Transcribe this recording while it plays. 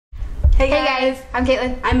Hey guys, I'm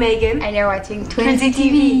Caitlin. I'm Megan. And you're watching Twinsy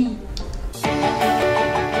TV.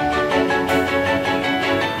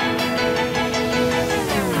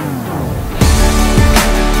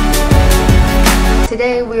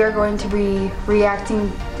 Today we are going to be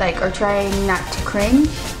reacting, or trying not to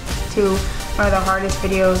cringe to one of the hardest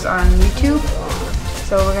videos on YouTube.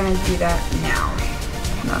 So we're gonna do that now.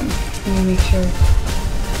 Hold on, let me make sure.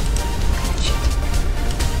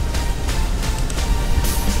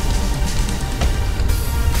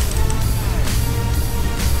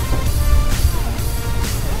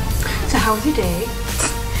 So how was your day?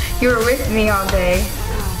 You were with me all day.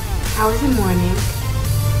 Oh. How was your morning?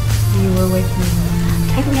 You were with me.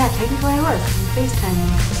 Technically I was. FaceTime.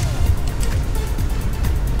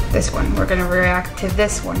 This one. We're gonna react to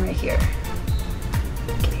this one right here.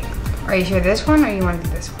 Okay. Are you sure this one, or you want to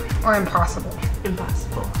do this one? Or Impossible?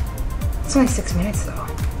 Impossible. It's only 6 minutes though.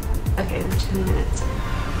 Okay, then 10 minutes.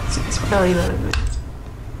 Let's do this one. Probably 11 minutes.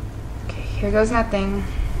 Okay, here goes nothing.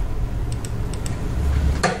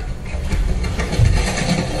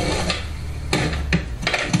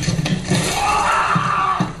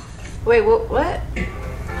 Wait, what? Why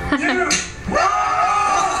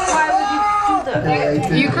would you do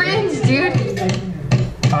that? You cringe, dude.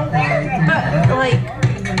 But, like...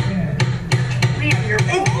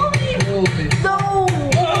 No!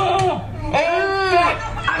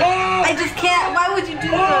 I just can't. Why would you do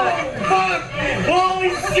that? Holy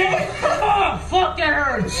shit! Fuck, that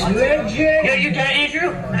hurts! Legend! Yeah, you got it, Andrew?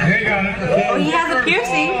 There you go. Oh, he has a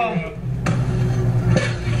piercing.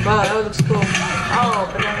 Wow, that looks cool. Oh,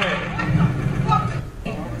 but that hurt.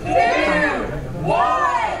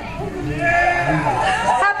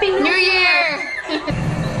 Happy New Year!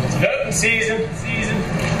 Open season.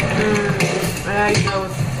 There you go.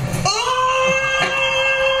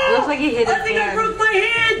 It looks like he hit his I think I hand. broke my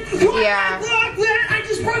hand! Yeah. I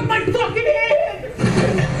just broke my fucking hand!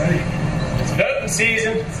 Open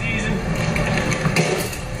season.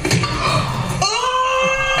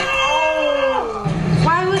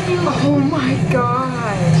 Why would you? Oh my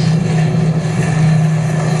gosh.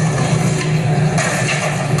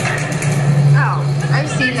 Oh, I've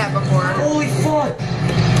seen that before. Holy fuck!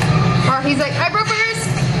 Or he's like, I broke my wrist.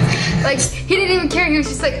 Like, he didn't even care. He was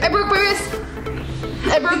just like, I broke my wrist.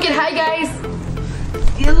 I broke it. Hi, guys.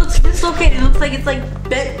 it looks dislocated. It looks like it's like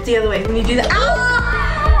bent the other way when you do that. Ow!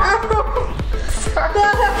 Sorry.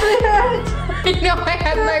 That hurt. I know I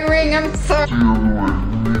had my ring. I'm sorry.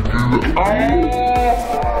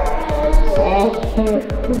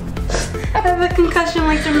 I have a concussion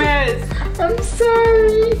like Damaris. I'm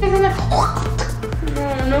sorry.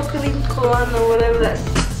 No Kalim or whatever that.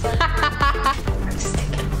 Just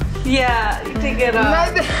take it off. Yeah, you take it off.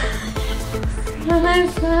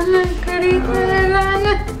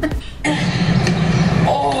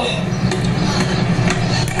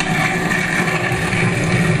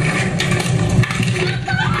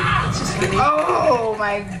 Oh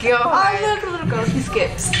my god. Oh, look, a little girl. He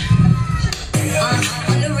skips.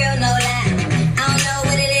 On the real, no lie. I don't know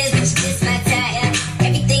what it is, but you just my type. Yeah.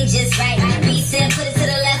 Everything just right. I reset, put it to the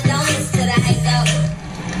left, don't listen to the hype though.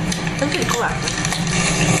 That's pretty cool.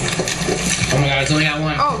 Oh my god, it's only got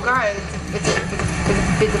one. Oh god,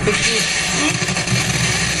 it's a big piece.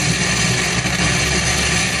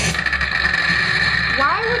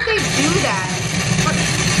 Why would they do that?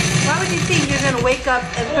 Why would you think you're gonna wake up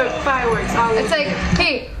and put fireworks all over? It's like,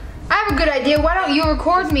 hey, I have a good idea. Why don't you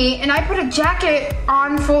record me? And I put a jacket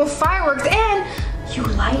on full of fireworks, and you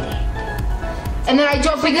light it. And then I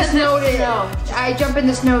jump in the snow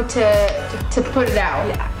to put it out.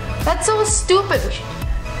 Yeah. That's so stupid.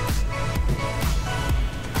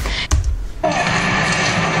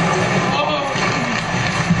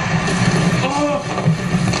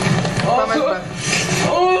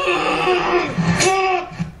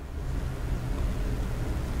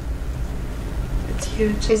 It's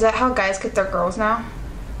huge. Is that how guys get their girls now? I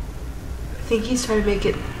think he's trying to make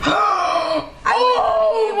it.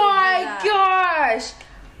 Oh my gosh!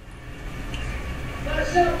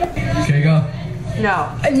 Okay, go. No.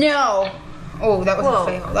 No. Oh, that was Whoa. a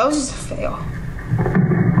fail. That was just a fail.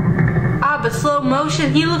 Ah, but slow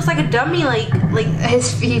motion. He looks like a dummy. Like.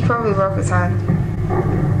 He probably broke his hand.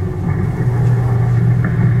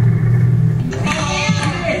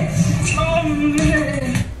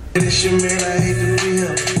 Finish your man, I hate to be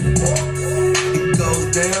him. It goes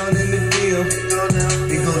down in the deal. It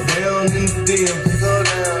goes down in the deal. It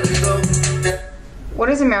goes down. What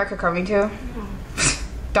is America coming to?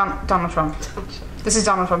 Donald Trump. This is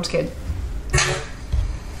Donald Trump's kid.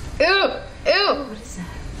 Ew! Ew! What is that?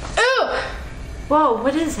 Ew! Whoa,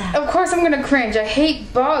 what is that? Of course I'm gonna cringe. I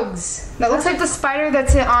hate bugs. That looks like the spider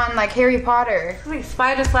that's on like Harry Potter. It's like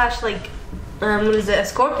spider slash like, what is it, a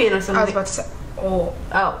scorpion or something? I was about to say, oh.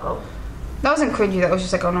 That wasn't cringy, that was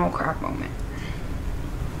just like, oh no crap moment.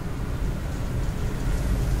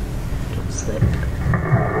 Don't slip.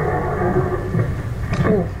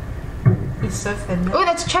 Oh. He's so thin. Oh,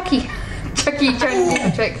 that's Chucky. Chucky trying to do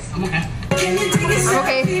the tricks. I'm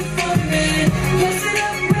okay.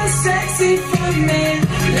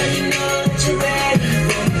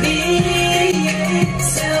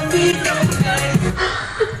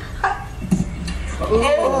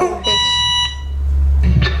 Oh,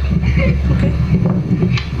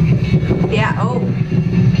 yeah, oh.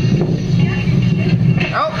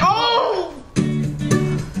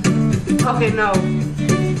 Okay, no.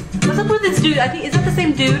 What's up with this dude? I think, is that the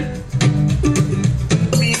same dude?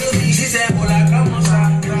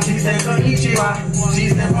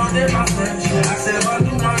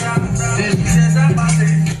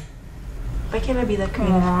 Why can't I be that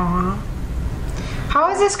creative? How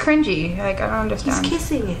is this cringy? Like, I don't understand. He's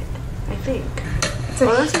kissing it, I think.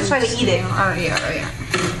 Well, this is trying to eat it. Oh, yeah.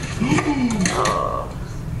 Oh.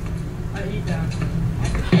 Oh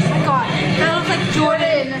my god, that looks like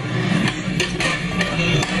Jordan.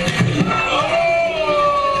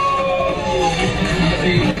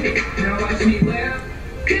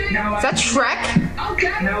 Is that Shrek?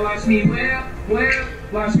 Now watch me,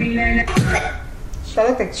 watch me now. That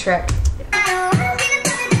looked like Shrek.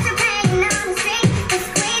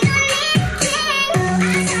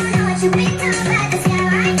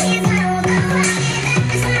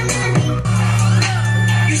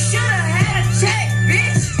 You should have had a check,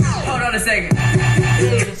 bitch. Hold on a second.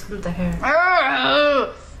 Just with the hair.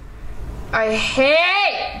 I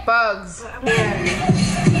hate bugs.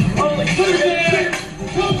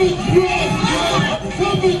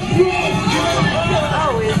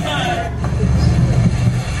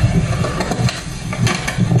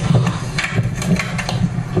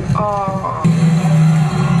 Oh,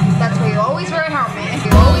 that's why you always wear a helmet.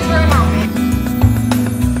 You always wear a helmet.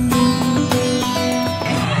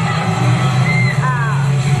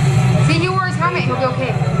 See, he wore his helmet. He'll be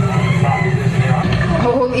okay.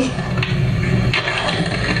 Holy.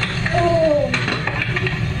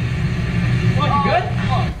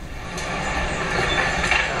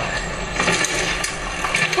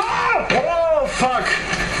 Oh, fuck.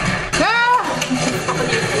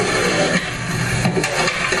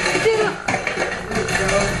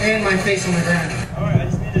 And my face on the ground. Alright, I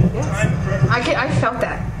just needed time for everything. I felt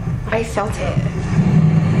that. I felt it.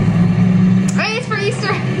 Hey, it's for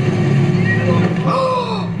Easter.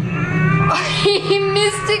 Oh, he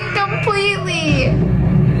missed it completely.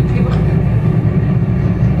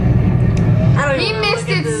 He missed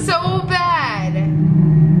it so bad.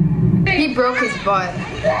 He broke his butt.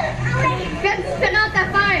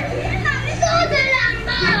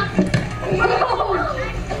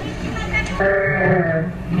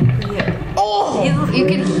 Oh, you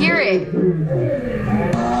can hear it.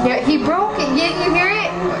 Yeah, he broke it. Yeah, you hear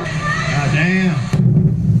it? God damn.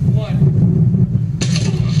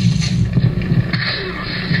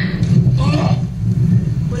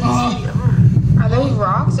 Are those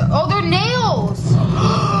rocks? Oh, they're nails.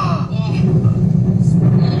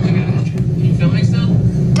 You filming still?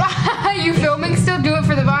 You filming still? Do it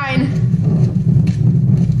for the Vine.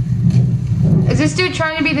 Is this dude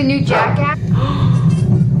trying to be the new jackass?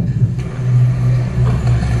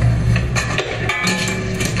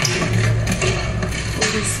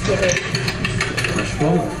 Holy skitty.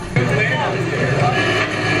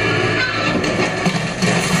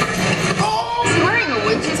 Is he wearing a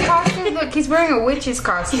witch's costume? Look, he's wearing a witch's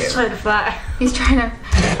costume. He's trying to fly. He's trying to.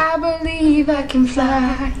 I believe I can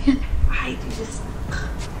fly. Why you just?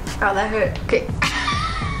 Oh, that hurt. Okay.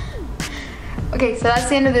 Okay, so that's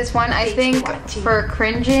the end of this one. I think for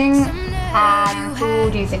cringing, who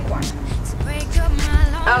do you think won?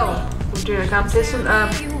 Oh, we're doing a competition. I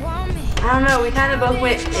don't know. We kind of both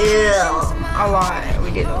went ill. A lot.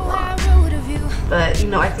 We did a lot. But you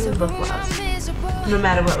know, I think we both lost. No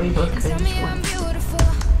matter what, we both cringed once.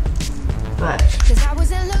 But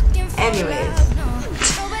anyways.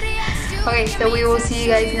 Okay, so we will see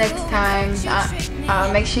you guys next time.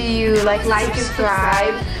 Make sure you like,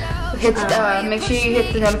 subscribe. Make sure you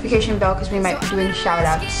hit the notification bell because we might be doing shout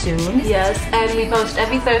outs soon. Yes, and we post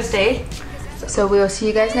every Thursday. So we will see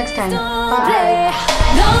you guys next time. Bye.